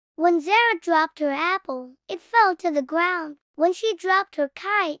When Zara dropped her apple, it fell to the ground. When she dropped her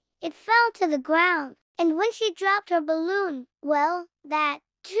kite, it fell to the ground. And when she dropped her balloon, well, that,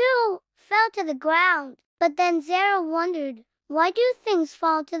 too, fell to the ground. But then Zara wondered, why do things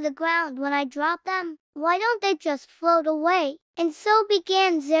fall to the ground when I drop them? Why don't they just float away? And so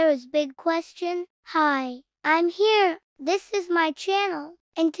began Zara's big question. Hi, I'm here. This is my channel.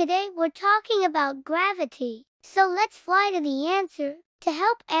 And today we're talking about gravity. So let's fly to the answer. To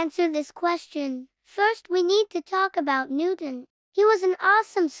help answer this question, first we need to talk about Newton. He was an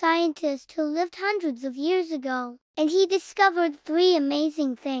awesome scientist who lived hundreds of years ago, and he discovered three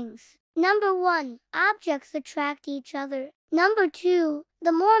amazing things. Number 1, objects attract each other. Number 2,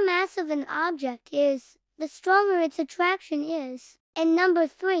 the more massive an object is, the stronger its attraction is. And number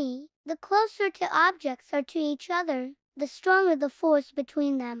 3, the closer two objects are to each other, the stronger the force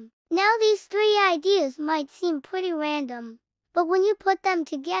between them. Now these three ideas might seem pretty random, but when you put them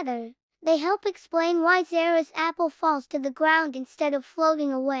together, they help explain why Zara's apple falls to the ground instead of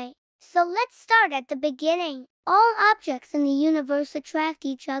floating away. So let's start at the beginning. All objects in the universe attract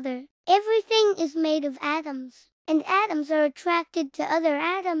each other. Everything is made of atoms, and atoms are attracted to other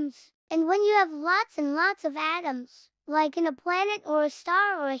atoms. And when you have lots and lots of atoms, like in a planet or a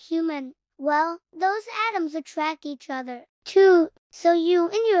star or a human, well, those atoms attract each other too. So you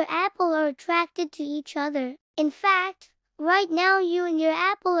and your apple are attracted to each other. In fact, right now you and your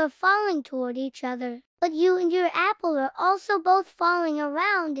apple are falling toward each other, but you and your apple are also both falling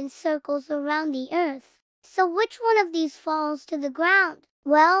around in circles around the earth. So which one of these falls to the ground?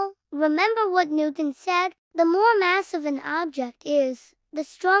 Well, remember what Newton said, the more massive an object is, the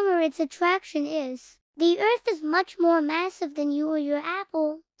stronger its attraction is. The earth is much more massive than you or your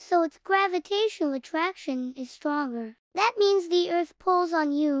apple, so its gravitational attraction is stronger. That means the earth pulls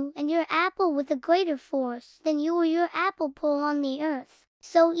on you and your apple with a greater force than you or your apple pull on the earth.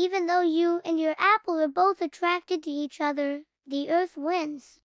 So even though you and your apple are both attracted to each other, the earth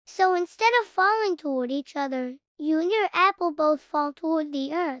wins. So instead of falling toward each other, you and your apple both fall toward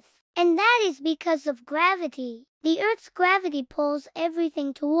the earth. And that is because of gravity. The earth's gravity pulls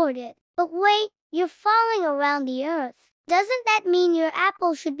everything toward it. But wait, you're falling around the earth. Doesn't that mean your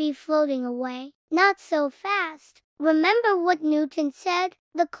apple should be floating away? Not so fast. Remember what Newton said,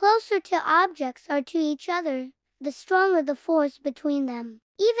 the closer two objects are to each other, the stronger the force between them.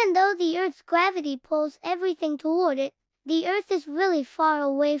 Even though the Earth's gravity pulls everything toward it, the Earth is really far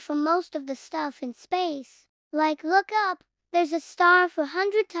away from most of the stuff in space. Like look up, there's a star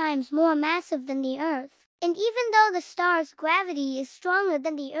 400 times more massive than the Earth. And even though the star's gravity is stronger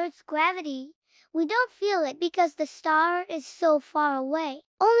than the Earth's gravity, we don't feel it because the star is so far away.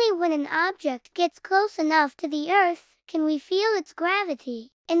 Only when an object gets close enough to the Earth can we feel its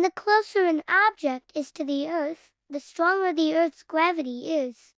gravity. And the closer an object is to the Earth, the stronger the Earth's gravity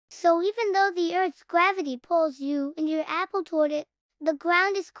is. So even though the Earth's gravity pulls you and your apple toward it, the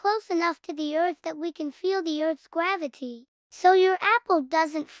ground is close enough to the Earth that we can feel the Earth's gravity. So your apple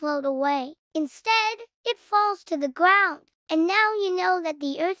doesn't float away. Instead, it falls to the ground. And now you know that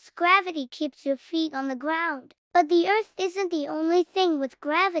the Earth's gravity keeps your feet on the ground. But the Earth isn't the only thing with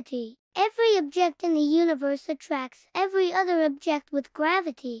gravity. Every object in the universe attracts every other object with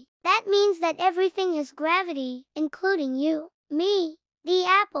gravity. That means that everything has gravity, including you, me, the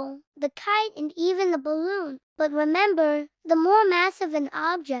apple, the kite, and even the balloon. But remember, the more massive an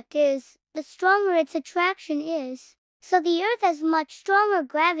object is, the stronger its attraction is. So the Earth has much stronger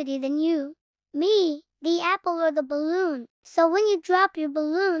gravity than you, me, the apple, or the balloon. So when you drop your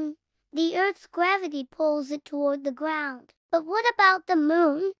balloon, the Earth's gravity pulls it toward the ground. But what about the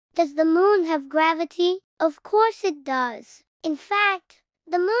moon? Does the moon have gravity? Of course it does. In fact,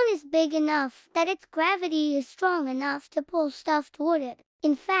 the moon is big enough that its gravity is strong enough to pull stuff toward it.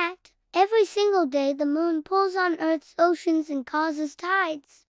 In fact, every single day the moon pulls on Earth's oceans and causes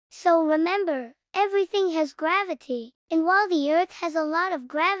tides. So remember, everything has gravity. And while the Earth has a lot of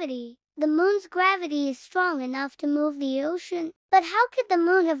gravity, the moon's gravity is strong enough to move the ocean. But how could the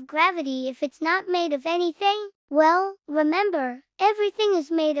moon have gravity if it's not made of anything? Well, remember, everything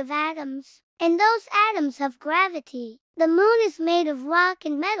is made of atoms, and those atoms have gravity. The moon is made of rock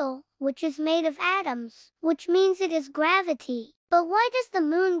and metal, which is made of atoms, which means it has gravity. But why does the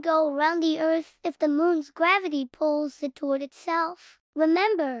moon go around the Earth if the moon's gravity pulls it toward itself?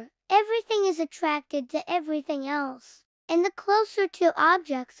 Remember, everything is attracted to everything else. And the closer two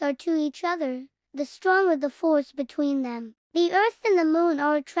objects are to each other, the stronger the force between them. The Earth and the moon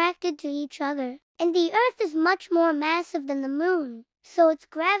are attracted to each other, and the Earth is much more massive than the moon, so its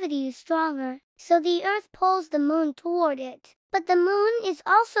gravity is stronger. So the Earth pulls the moon toward it. But the moon is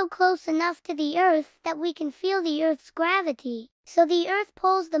also close enough to the Earth that we can feel the Earth's gravity. so the Earth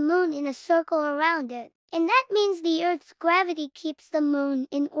pulls the moon in a circle around it. And that means the Earth's gravity keeps the moon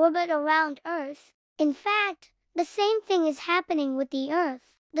in orbit around Earth. In fact, the same thing is happening with the Earth.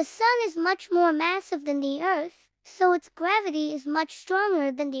 The sun is much more massive than the Earth, so its gravity is much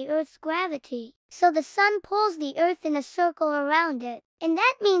stronger than the Earth's gravity. So the sun pulls the Earth in a circle around it. And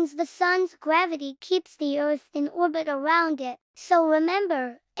that means the sun's gravity keeps the Earth in orbit around it. So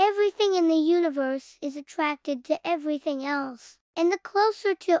remember, everything in the universe is attracted to everything else. And the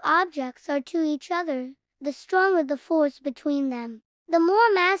closer two objects are to each other, the stronger the force between them. The more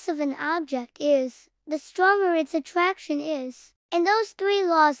massive an object is, the stronger its attraction is. And those three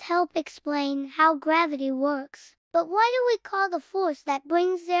laws help explain how gravity works. But why do we call the force that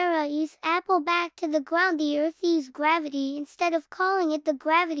brings Zara's apple back to the ground the Earth's gravity instead of calling it the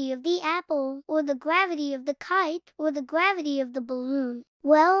gravity of the apple, or the gravity of the kite, or the gravity of the balloon?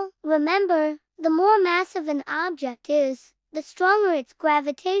 Well, remember, the more massive an object is, the stronger its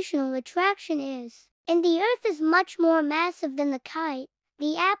gravitational attraction is. And the Earth is much more massive than the kite,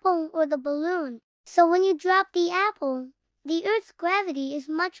 the apple, or the balloon. So when you drop the apple, the Earth's gravity is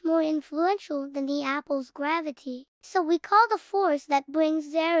much more influential than the apple's gravity. So we call the force that brings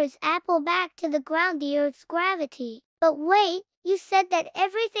Zara's apple back to the ground the Earth's gravity. But wait, you said that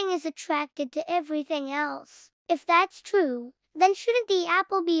everything is attracted to everything else. If that's true, then shouldn't the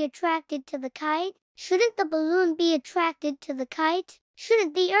apple be attracted to the kite? Shouldn't the balloon be attracted to the kite?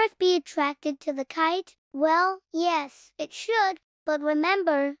 Shouldn't the Earth be attracted to the kite? Well, yes, it should. But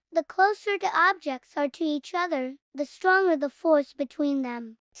remember, the closer the objects are to each other, the stronger the force between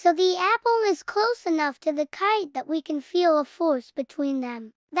them. So the apple is close enough to the kite that we can feel a force between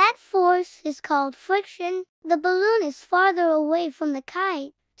them. That force is called friction. The balloon is farther away from the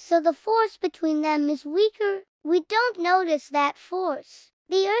kite, so the force between them is weaker. We don't notice that force.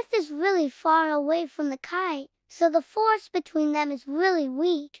 The Earth is really far away from the kite, so the force between them is really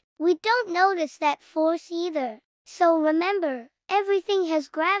weak. We don't notice that force either. So remember, everything has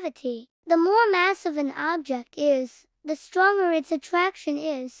gravity. The more massive an object is, the stronger its attraction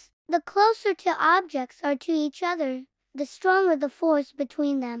is. The closer two objects are to each other, the stronger the force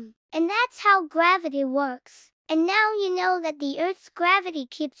between them. And that's how gravity works. And now you know that the Earth's gravity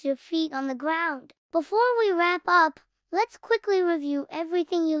keeps your feet on the ground. Before we wrap up, let's quickly review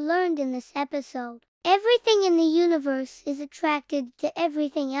everything you learned in this episode. Everything in the universe is attracted to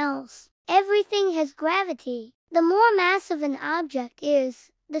everything else. Everything has gravity. The more massive an object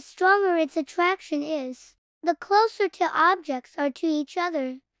is, the stronger its attraction is. The closer two objects are to each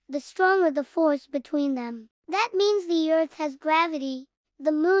other, the stronger the force between them. That means the Earth has gravity,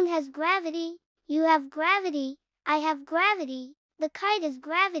 the moon has gravity, you have gravity, I have gravity, the kite has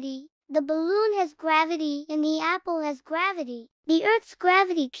gravity, the balloon has gravity, and the apple has gravity. The Earth's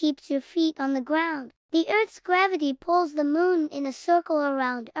gravity keeps your feet on the ground. The Earth's gravity pulls the moon in a circle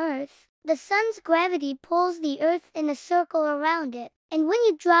around Earth. The sun's gravity pulls the Earth in a circle around it. And when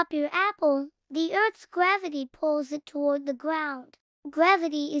you drop your apple, the Earth's gravity pulls it toward the ground.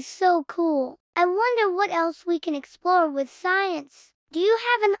 Gravity is so cool. I wonder what else we can explore with science. Do you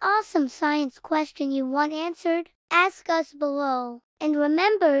have an awesome science question you want answered? Ask us below. And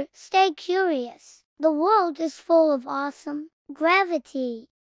remember, stay curious. The world is full of awesome gravity.